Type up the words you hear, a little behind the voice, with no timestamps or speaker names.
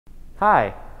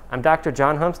Hi, I'm Dr.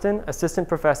 Jon Humston, Assistant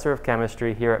Professor of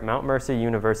Chemistry here at Mount Mercy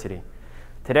University.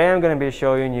 Today I'm going to be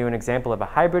showing you an example of a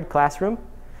hybrid classroom.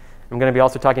 I'm going to be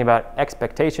also talking about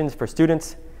expectations for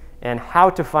students and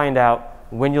how to find out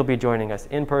when you'll be joining us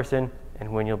in person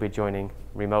and when you'll be joining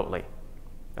remotely.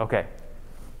 Okay,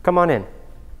 come on in.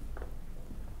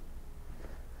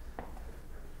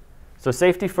 So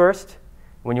safety first.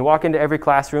 When you walk into every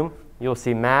classroom, you'll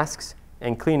see masks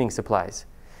and cleaning supplies.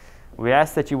 We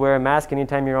ask that you wear a mask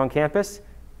anytime you're on campus,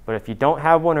 but if you don't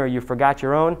have one or you forgot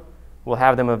your own, we'll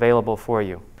have them available for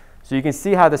you. So you can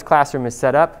see how this classroom is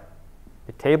set up.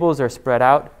 The tables are spread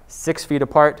out 6 feet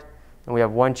apart, and we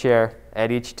have one chair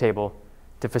at each table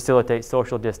to facilitate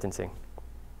social distancing.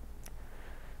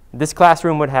 This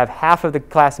classroom would have half of the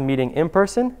class meeting in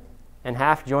person and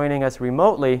half joining us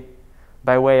remotely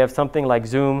by way of something like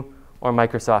Zoom or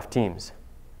Microsoft Teams.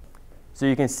 So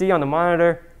you can see on the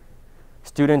monitor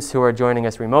students who are joining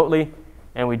us remotely,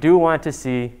 and we do want to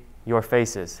see your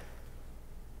faces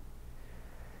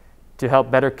to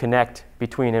help better connect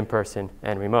between in-person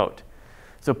and remote.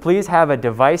 So please have a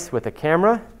device with a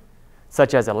camera,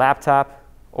 such as a laptop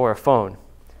or a phone.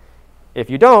 If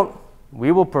you don't,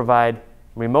 we will provide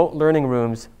remote learning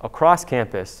rooms across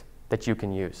campus that you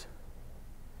can use.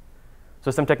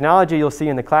 So some technology you'll see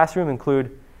in the classroom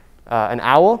include an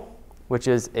owl, which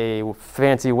is a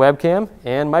fancy webcam,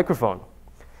 and microphone.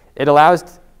 It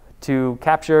allows to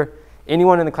capture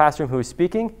anyone in the classroom who is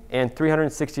speaking and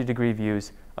 360-degree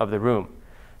views of the room.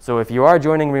 So if you are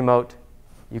joining remote,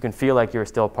 you can feel like you're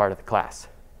still part of the class.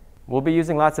 We'll be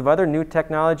using lots of other new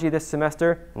technology this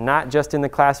semester, not just in the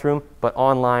classroom, but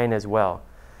online as well.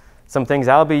 Some things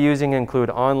I'll be using include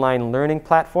online learning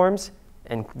platforms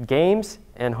and games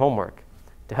and homework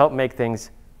to help make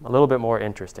things a little bit more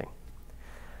interesting.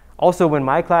 Also, when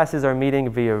my classes are meeting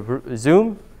via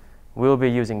Zoom, we'll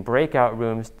be using breakout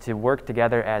rooms to work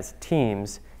together as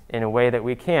teams in a way that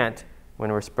we can't when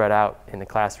we're spread out in the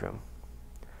classroom.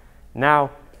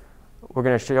 Now, we're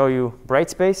going to show you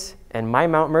Brightspace and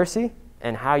myMountMercy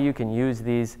and how you can use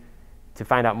these to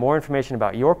find out more information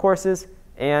about your courses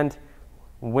and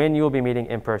when you'll be meeting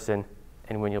in person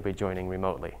and when you'll be joining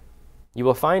remotely. You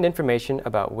will find information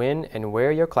about when and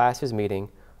where your class is meeting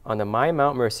on the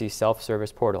myMountMercy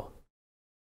self-service portal.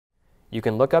 You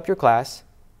can look up your class,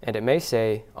 and it may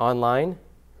say online,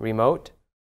 remote,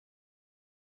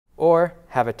 or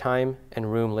have a time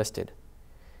and room listed.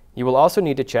 You will also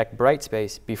need to check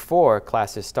Brightspace before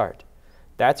classes start.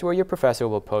 That's where your professor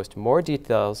will post more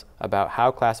details about how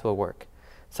class will work,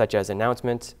 such as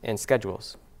announcements and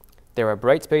schedules. There are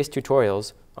Brightspace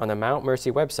tutorials on the Mount Mercy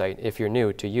website if you're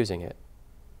new to using it.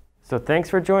 So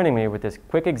thanks for joining me with this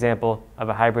quick example of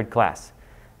a hybrid class.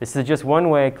 This is just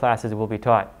one way classes will be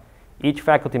taught. Each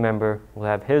faculty member will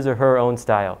have his or her own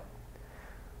style.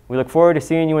 We look forward to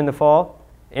seeing you in the fall,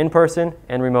 in person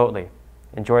and remotely.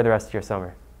 Enjoy the rest of your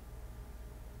summer.